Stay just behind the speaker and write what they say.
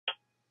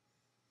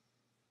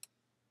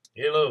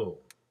Hello,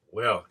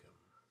 welcome.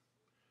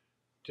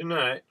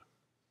 Tonight,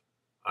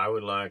 I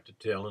would like to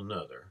tell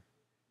another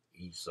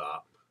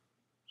Aesop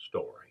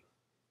story.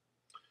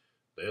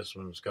 This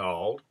one's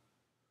called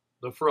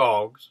The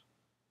Frogs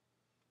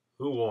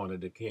Who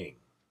Wanted a King.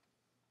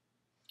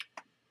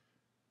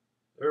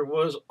 There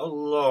was a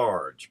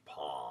large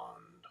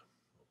pond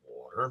of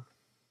water,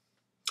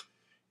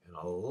 and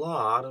a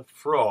lot of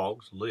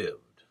frogs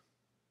lived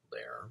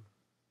there.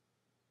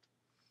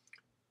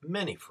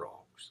 Many frogs.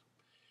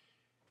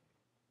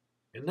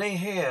 And they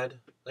had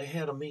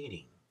a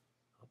meeting,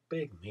 a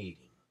big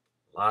meeting.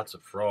 Lots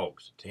of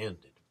frogs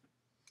attended.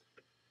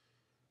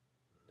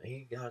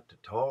 They got to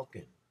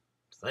talking,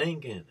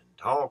 thinking, and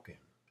talking,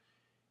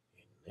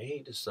 and they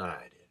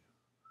decided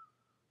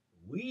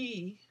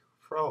we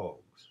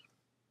frogs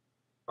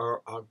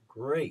are a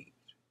great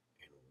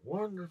and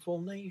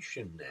wonderful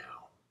nation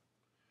now.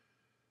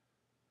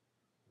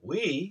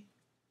 We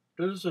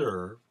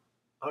deserve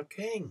a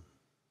king.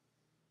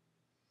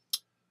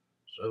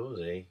 So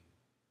they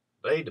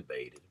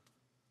debated,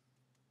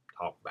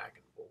 talked back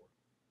and forth,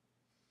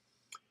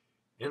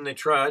 and they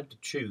tried to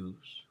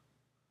choose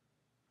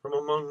from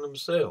among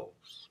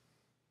themselves.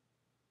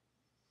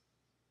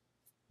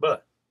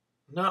 But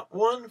not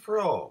one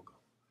frog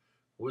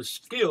was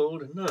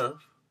skilled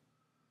enough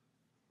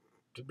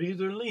to be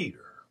their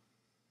leader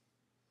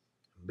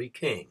and be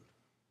king.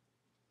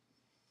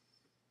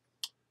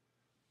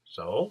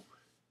 So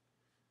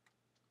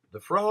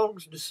the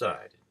frogs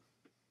decided to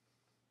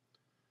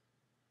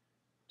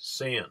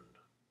send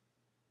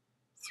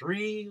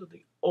three of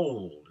the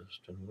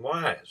oldest and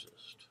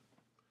wisest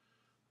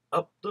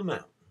up the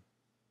mountain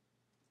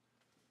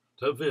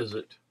to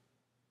visit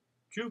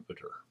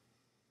Jupiter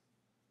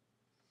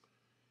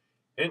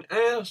and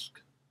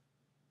ask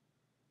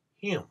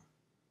him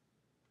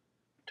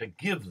to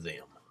give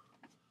them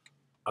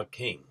a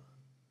king.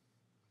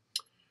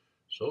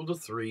 So the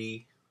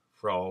three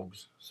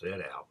frogs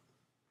set out.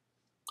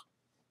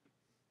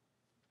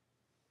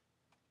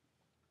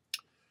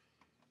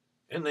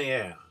 And they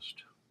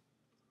asked,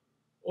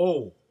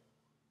 "Oh,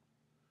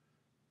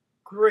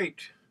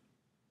 great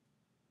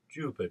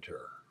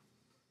Jupiter,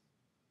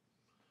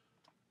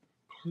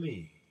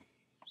 please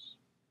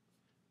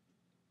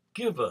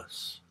give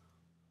us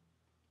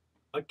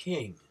a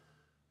king,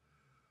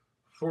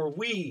 for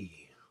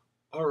we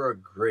are a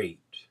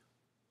great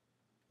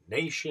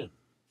nation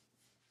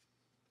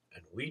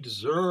and we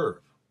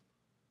deserve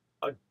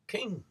a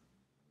king."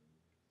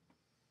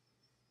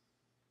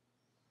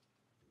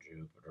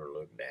 Jupiter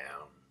looked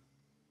down.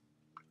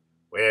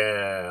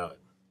 "Well,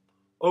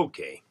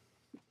 okay,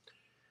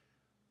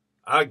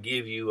 I'll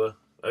give you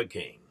a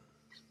king."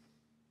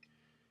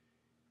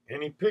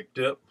 And he picked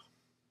up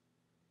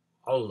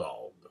a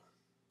log,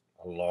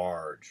 a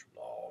large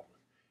log,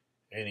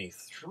 and he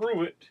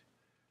threw it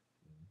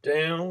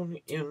down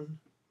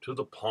into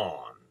the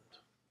pond.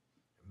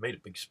 It made a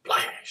big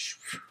splash.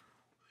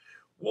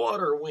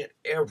 Water went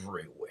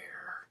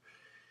everywhere,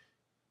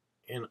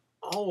 and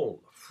all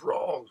the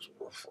frogs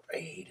were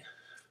afraid.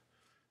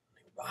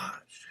 They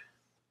watched,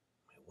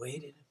 they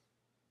waited.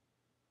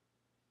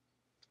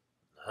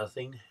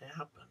 Nothing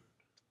happened.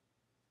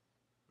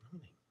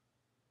 Nothing.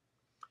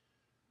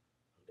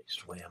 They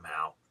swam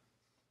out.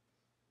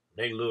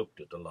 They looked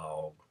at the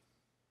log,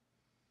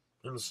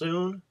 and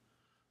soon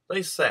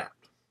they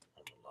sat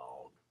on the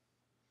log,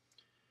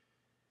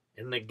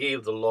 and they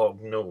gave the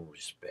log no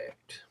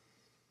respect.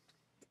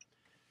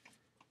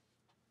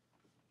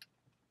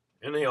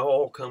 And they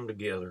all come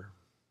together.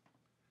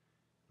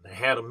 They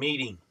had a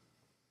meeting,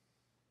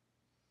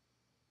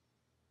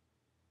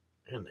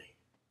 and they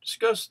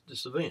discussed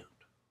this event.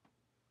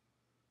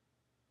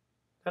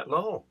 That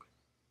log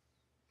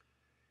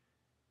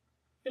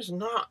is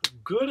not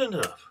good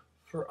enough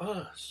for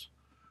us.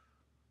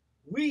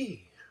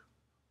 We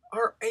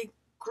are a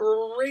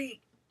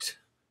great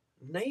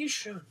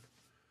nation.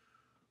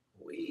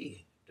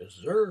 We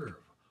deserve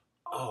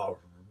a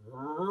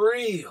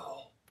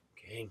real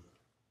king.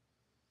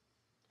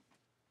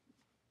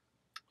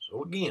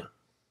 So again,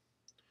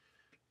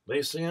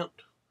 they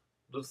sent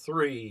the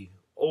three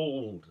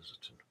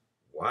oldest and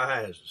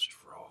wisest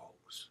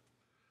frogs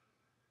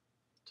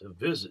to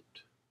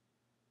visit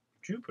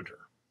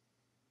Jupiter.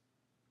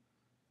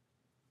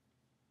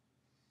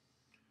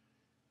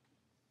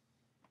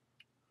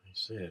 They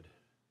said,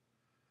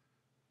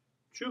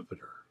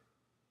 "Jupiter,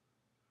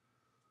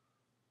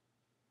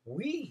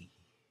 we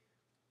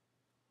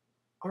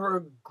are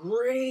a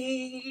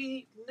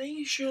great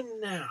nation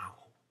now.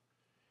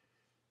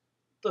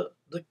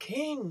 The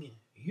king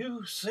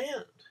you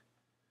sent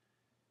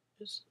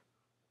is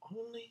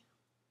only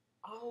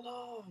a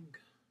log.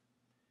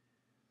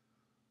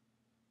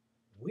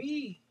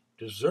 We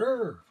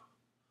deserve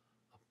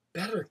a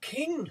better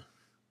king,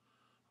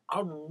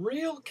 a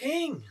real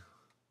king."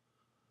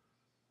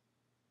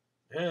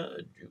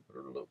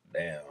 Jupiter looked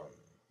down.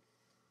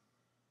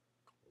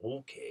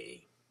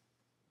 Okay.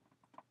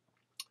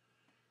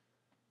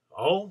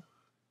 Oh,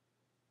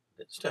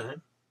 this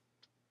time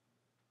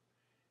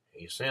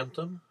he sent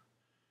them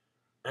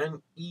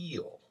an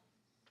eel.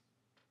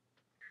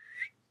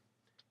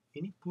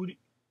 and he put it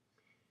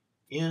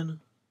in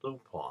the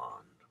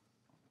pond.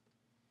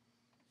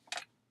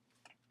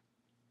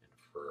 And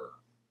for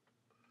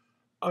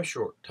a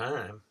short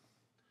time,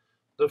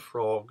 the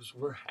frogs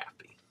were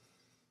happy.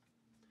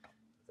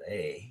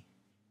 They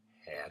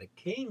had a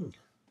king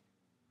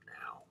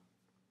now.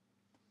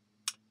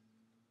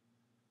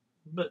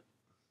 But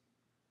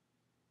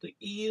the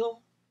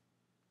eel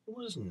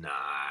was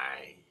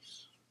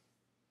nice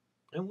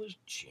and was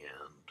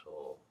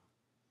gentle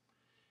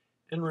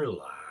and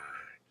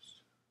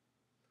relaxed.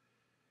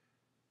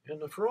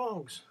 And the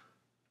frogs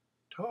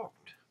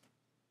talked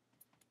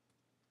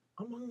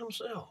among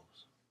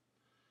themselves.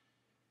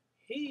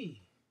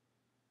 He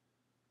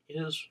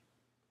is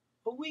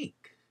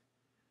weak.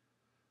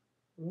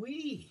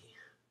 We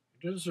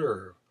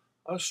deserve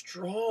a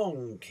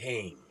strong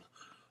king,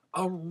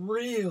 a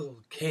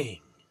real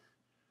king.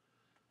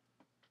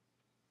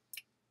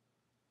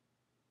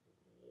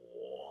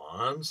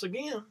 Once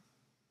again,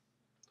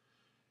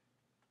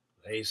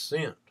 they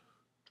sent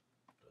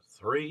the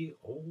 3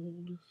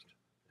 oldest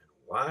and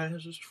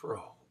wisest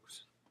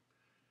frogs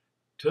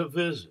to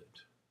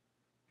visit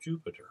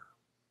Jupiter.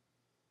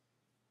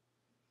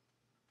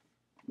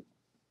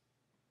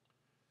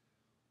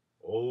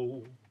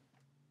 Oh,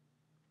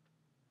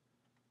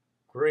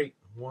 great,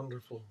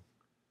 wonderful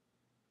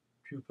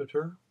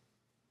Jupiter,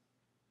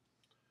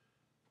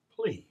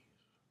 please,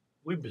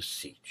 we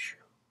beseech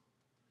you,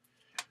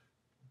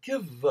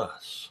 give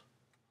us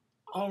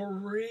a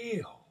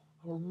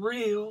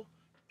real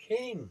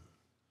king,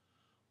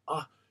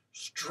 a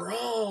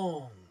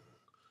strong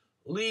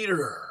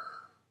leader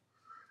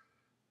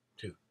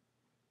to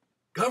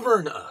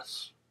govern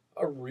us,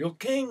 a real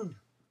king.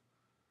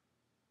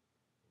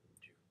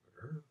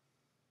 Jupiter,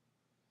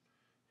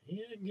 he's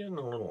getting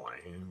a little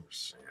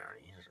anxious.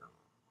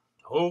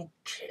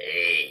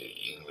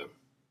 Okay,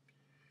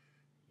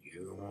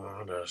 you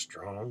want a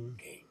strong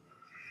king.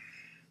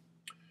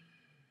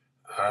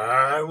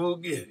 I will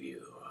give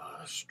you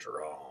a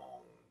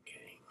strong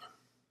king.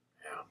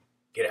 Now,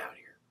 get out of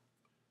here.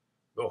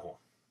 Go home.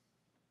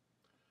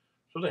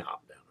 So they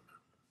hopped down the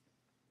mountain.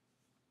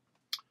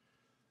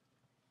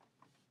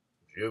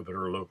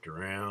 Jupiter looked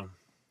around.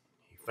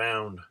 He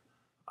found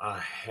a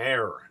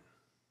heron,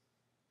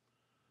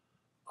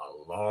 a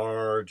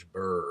large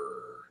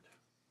bird,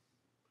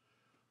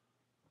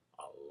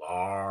 a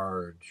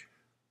large,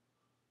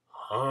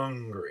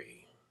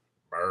 hungry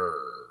bird.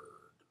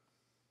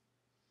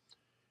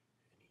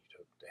 And he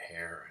took the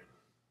heron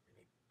and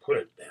he put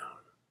it down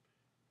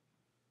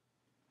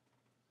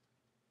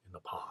in the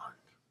pond.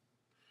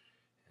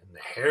 And the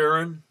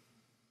heron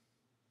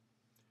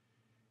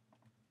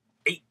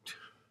ate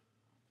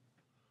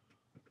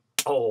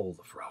all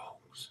the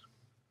frogs,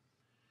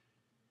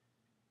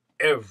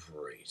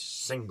 every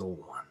single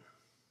one,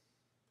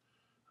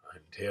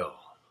 until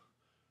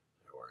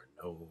there were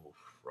no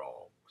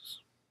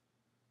frogs.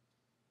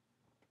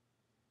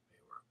 They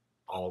were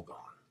all gone.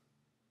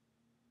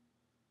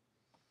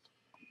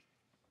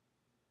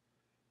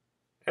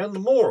 And the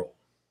moral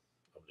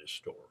of this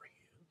story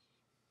is,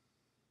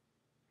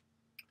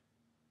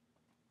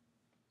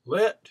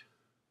 let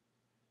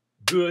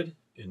good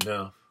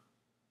enough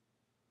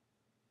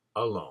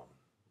alone.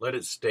 Let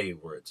it stay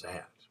where it's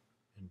at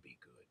and be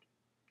good.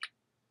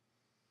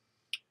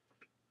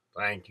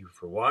 Thank you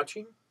for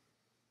watching.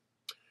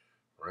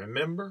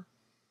 Remember,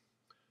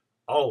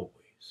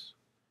 always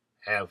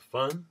have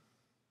fun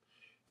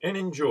and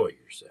enjoy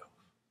yourself.